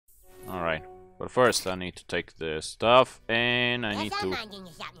But first I need to take the stuff and I need to...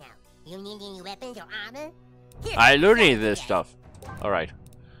 You need any weapons or armor? I don't need this stuff. Alright.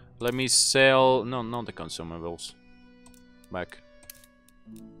 Let me sell... No, not the consumables. Back.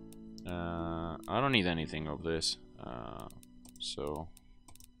 I don't need anything of this. So...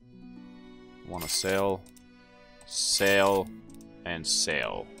 wanna sell... Sell... And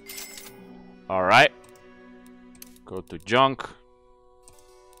sell. Alright. Go to junk.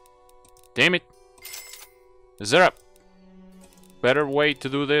 Damn it. Is there a better way to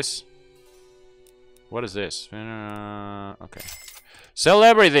do this? What is this? Okay. Sell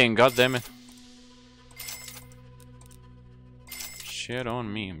everything, god damn it. Shit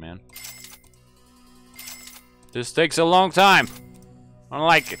on me, man. This takes a long time. I don't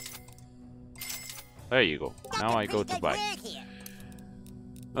like it. There you go. Now I go to buy.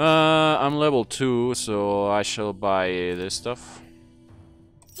 I'm level 2, so I shall buy this stuff.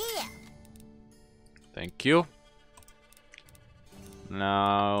 Thank you.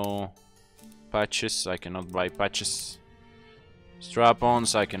 Now, patches, I cannot buy patches.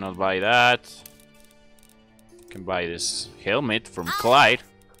 Strap-ons, I cannot buy that. I can buy this helmet from Clyde.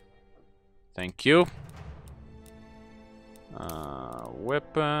 Thank you.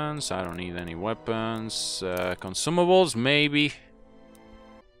 Weapons, I don't need any weapons. Consumables, maybe.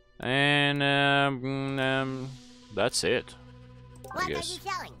 And that's it, I guess.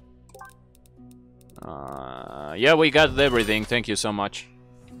 Yeah, we got everything. Thank you so much.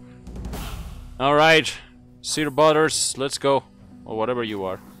 Alright, Cedar Butters, let's go. Or whatever you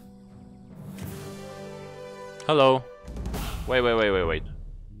are. Hello. Wait.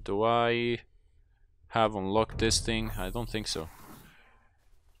 Do I have unlocked this thing? I don't think so.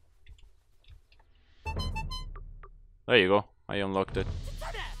 There you go. I unlocked it.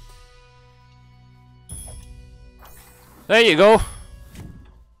 There you go.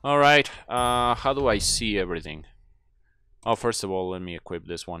 Alright, how do I see everything? Oh, first of all, let me equip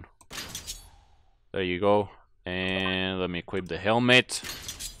this one. There you go. And let me equip the helmet.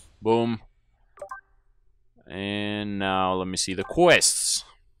 Boom. And now let me see the quests.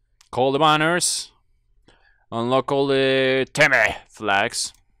 Call the banners. Unlock all the TIMMY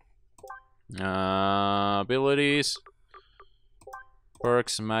flags. Abilities.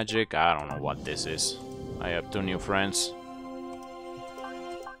 Perks, magic. I don't know what this is. I have 2 new friends.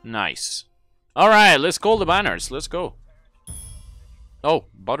 Nice. Alright, let's call the banners. Let's go. Oh,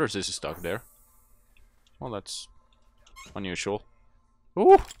 Butters is stuck there. Well, that's unusual.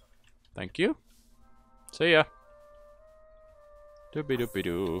 Ooh! Thank you. See ya.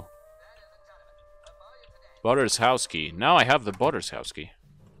 Doopy-doopy-doo. Butters house key. Now I have the Butters house key.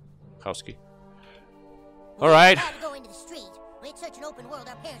 House key. Alright.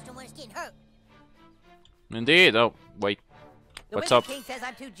 Indeed. Oh, wait. What's up? The Wizard King says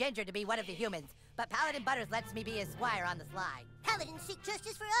I'm too ginger to be one of the humans, but Paladin Butters lets me be his squire on the slide. Paladins seek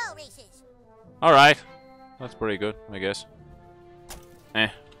justice for all races. Alright. That's pretty good, I guess.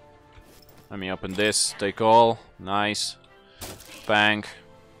 Let me open this. Take all. Nice. Bang.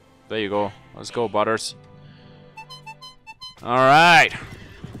 There you go. Let's go, Butters. Alright.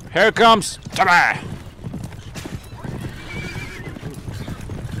 Here comes TIMMY!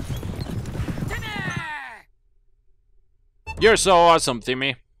 You're so awesome,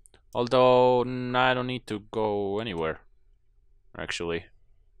 Timmy. Although, I don't need to go anywhere. Actually.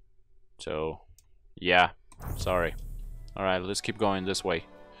 So, yeah. Sorry. Alright, let's keep going this way.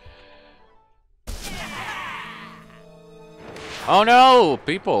 Oh no!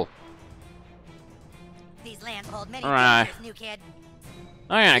 People! These lands hold many Alright. dangers, new kid.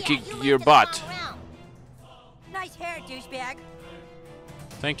 I'm gonna kick your butt. Nice hair, douchebag.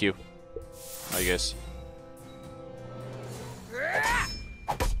 Thank you. I guess.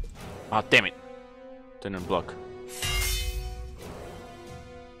 Ah, damn it. Didn't block.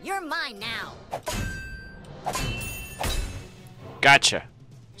 You're mine now. Gotcha.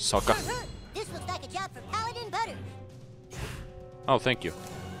 Sucker. This looks like a job for Paladin Butters. Oh, thank you.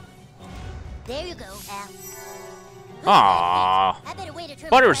 There you go, Al. Aww.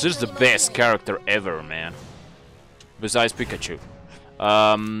 Butters is the best character ever, man. Besides Pikachu.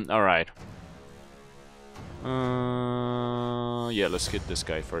 Alright. Yeah, let's hit this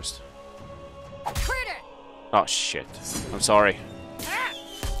guy first. Oh, shit. I'm sorry.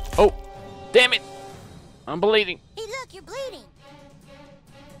 Oh, damn it. I'm bleeding. Hey, look, you're bleeding.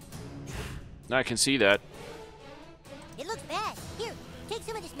 I can see that. It looks bad. Here, take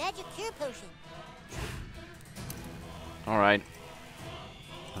some of this magic cure potion. Alright.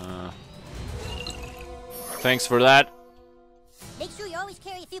 Thanks for that. Make sure you always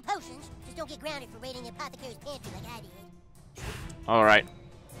carry a few potions. Just don't get grounded for raiding the apothecary's pantry like I did. Alright.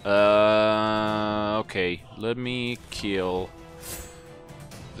 Okay, let me kill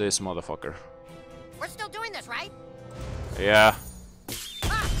this motherfucker. We're still doing this, right? Yeah.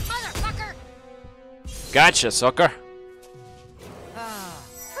 Ah, motherfucker! Gotcha, sucker.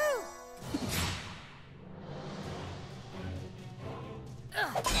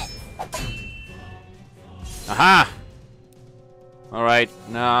 Aha! Alright,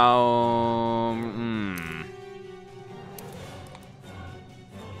 now...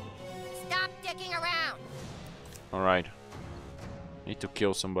 Stop dicking around! Alright. Need to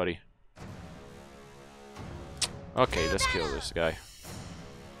kill somebody. Okay, let's kill this guy.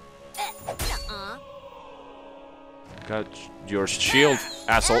 Got your shield,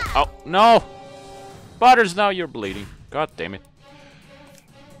 asshole. Oh, no! Butters, now you're bleeding. God damn it.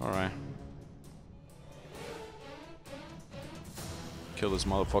 Alright. Kill this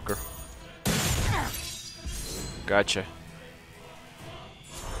motherfucker. Gotcha.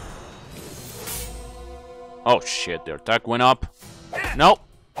 Oh shit, their attack went up. Nope.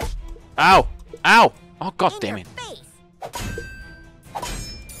 Ow! Ow! Oh god damn it.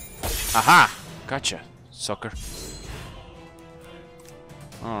 Aha! Gotcha, sucker.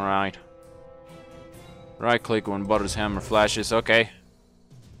 Alright. Right click when Butters' hammer flashes, okay.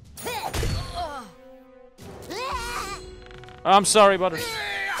 I'm sorry, Butters.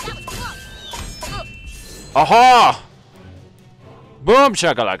 Aha! Boom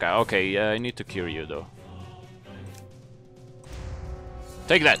shakalaka. Okay, I need to cure you though.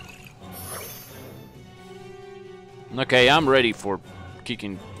 Take that. Okay, I'm ready for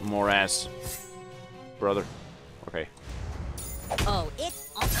kicking more ass, brother. Okay. Oh, it's...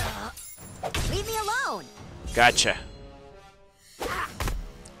 leave me alone! Gotcha.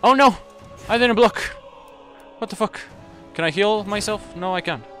 Oh no! I didn't block. What the fuck? Can I heal myself? No, I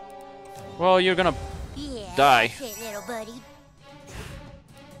can't. Well, you're gonna die. That's it, little buddy.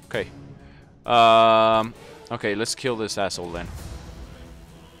 Okay. Okay, let's kill this asshole then.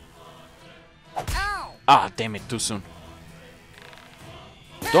 Ow! Ah, damn it, too soon.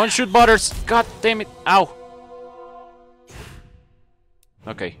 Don't shoot Butters! God damn it! Ow!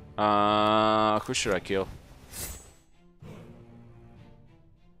 Okay. Who should I kill?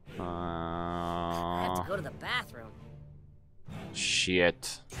 I have to go to the bathroom.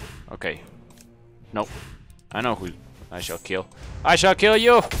 Shit. Okay. Nope. I know who I shall kill. I shall kill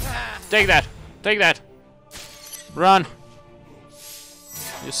you! Take that! Take that! Run!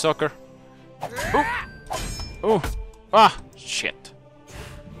 You sucker. Ooh! Ooh! Ah! Shit.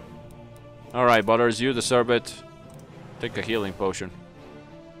 Alright, Butters, you deserve it. Take a healing potion.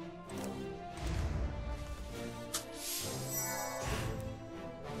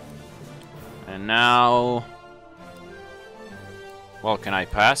 And now... Well, can I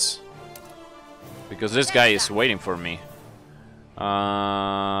pass? Because this guy is waiting for me.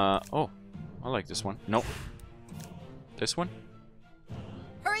 Oh, I like this one. Nope. This one?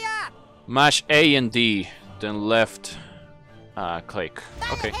 Hurry up! Mash A and D, then left click.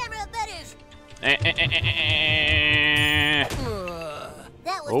 Okay.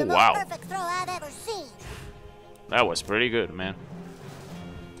 That was Oh, the most wow. perfect throw I've ever seen. That was pretty good, man.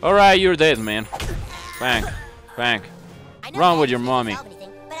 Alright, you're dead, man. Bang. Bang. I know Run that with your doesn't mommy. solve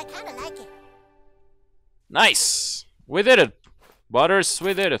anything, but I kinda like it. Nice! We did it! Butters,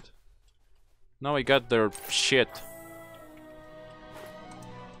 we did it. Now we got their shit.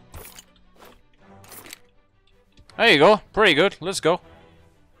 There you go. Pretty good. Let's go.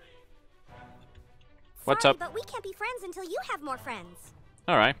 What's Sorry, up? but we can't be friends until you have more friends.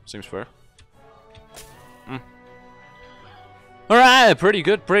 Alright, seems fair. Alright, pretty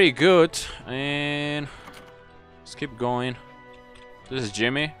good, pretty good. And let's keep going. This is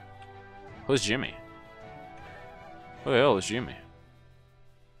Jimmy. Who's Jimmy? Who the hell is Jimmy?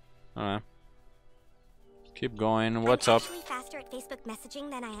 Alright. Keep going. What's I'm up? actually faster at Facebook messaging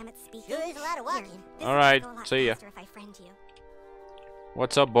than I am at speaking. Sure is a lot of Here, walking. this All will right, go a lot see ya. faster if I friend you.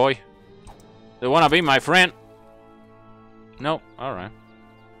 What's up, boy? They wanna be my friend? No. Alright.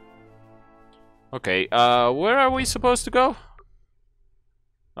 Okay, where are we supposed to go?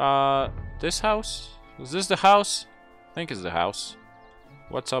 This house? Is this the house? I think it's the house.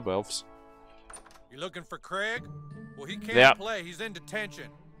 What's up, elves? You looking for Craig? Well, he can't Yeah. play. He's in detention.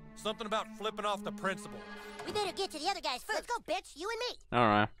 Something about flipping off the principal. We better get to the other guys first. Let's go, bitch. You and me.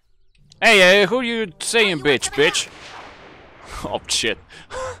 Alright. Hey, who you saying, you bitch, coming bitch? Oh, shit.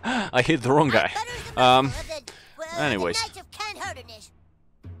 I hit the wrong guy. Butters the Bubble of the, anyways. The Knights of Kind-Heartedness.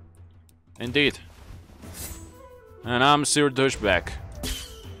 Indeed. And I'm Sir Douchebag.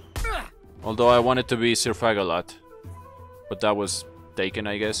 Although I wanted to be Sir Fagalot. But that was taken,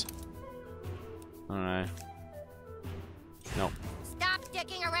 I guess. Alright. No. Stop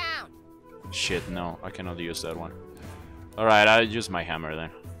dicking around! Shit, no, I cannot use that one. Alright, I'll use my hammer then.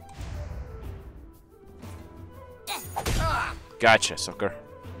 Gotcha, sucker.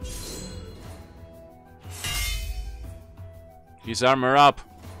 He's armor up.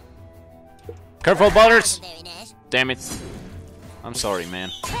 Careful, Butters! Very nice. Damn it. I'm sorry,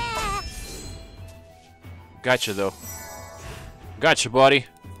 man. Gotcha, though. Gotcha, buddy.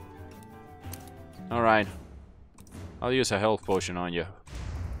 Alright. I'll use a health potion on you,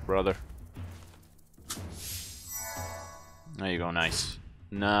 brother. There you go, nice.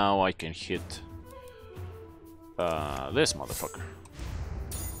 Now I can hit this motherfucker.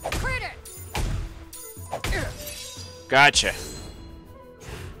 Gotcha.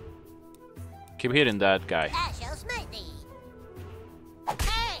 Keep hitting that guy. I shall smite thee.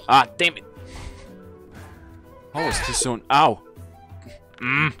 Hey! Ah, damn it. Oh, it's too soon. Ow.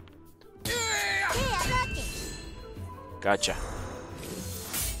 Mm. Yeah, I blocked it. Gotcha.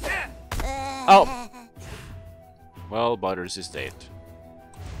 Oh. Well, Butters is dead.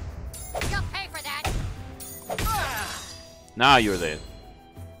 You'll pay for that. Now you're dead.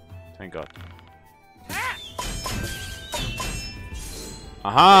 Thank God.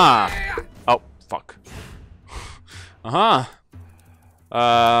 Aha! Oh, fuck. Aha!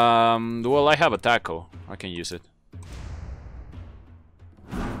 Well, I have a taco. I can use it.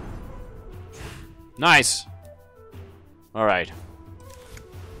 Nice! Alright.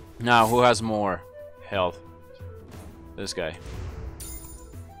 Now, who has more health? This guy.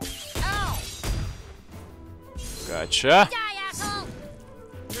 Oh, Gotcha. die, asshole!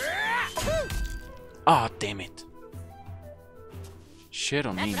 Ah, damn it. Shit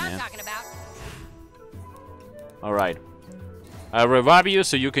on That's me, what I'm man. talking about. Alright. I'll revive you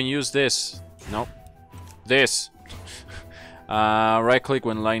so you can use this. Nope. This. Right click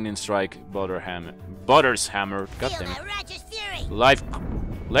when lightning strike Butter's hammer. God Feel damn my it. righteous fury.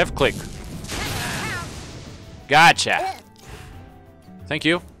 Left click. Gotcha. Thank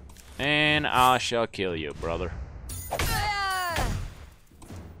you. And I shall kill you, brother.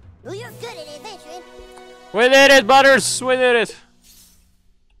 Well, you're good at adventuring. We did it, Butters! We did it!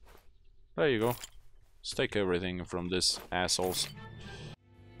 There you go. Let's take everything from these assholes.